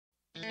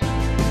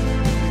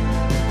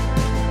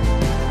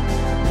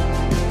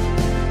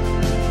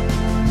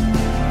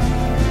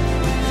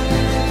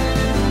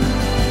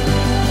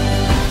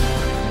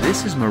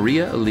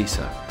Maria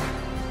Elisa.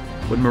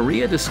 When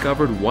Maria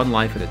discovered one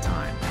life at a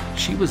time,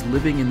 she was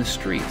living in the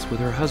streets with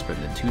her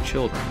husband and 2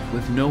 children,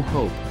 with no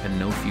hope and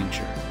no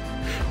future.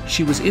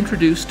 She was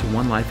introduced to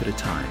One Life at a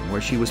Time,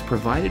 where she was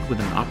provided with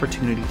an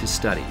opportunity to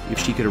study if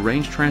she could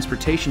arrange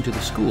transportation to the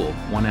school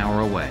 1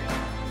 hour away.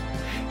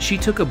 She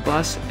took a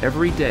bus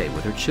every day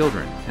with her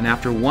children, and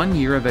after 1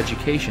 year of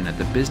education at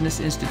the Business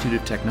Institute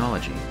of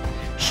Technology,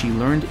 she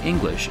learned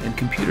English and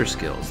computer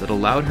skills that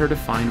allowed her to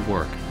find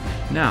work.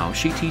 Now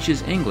she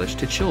teaches English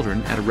to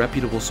children at a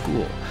reputable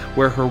school,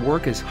 where her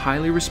work is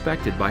highly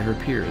respected by her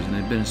peers and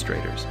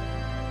administrators.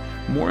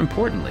 More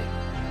importantly,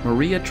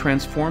 Maria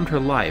transformed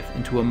her life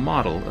into a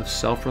model of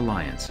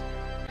self-reliance.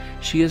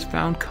 She has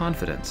found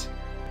confidence.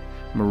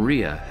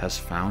 Maria has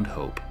found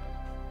hope.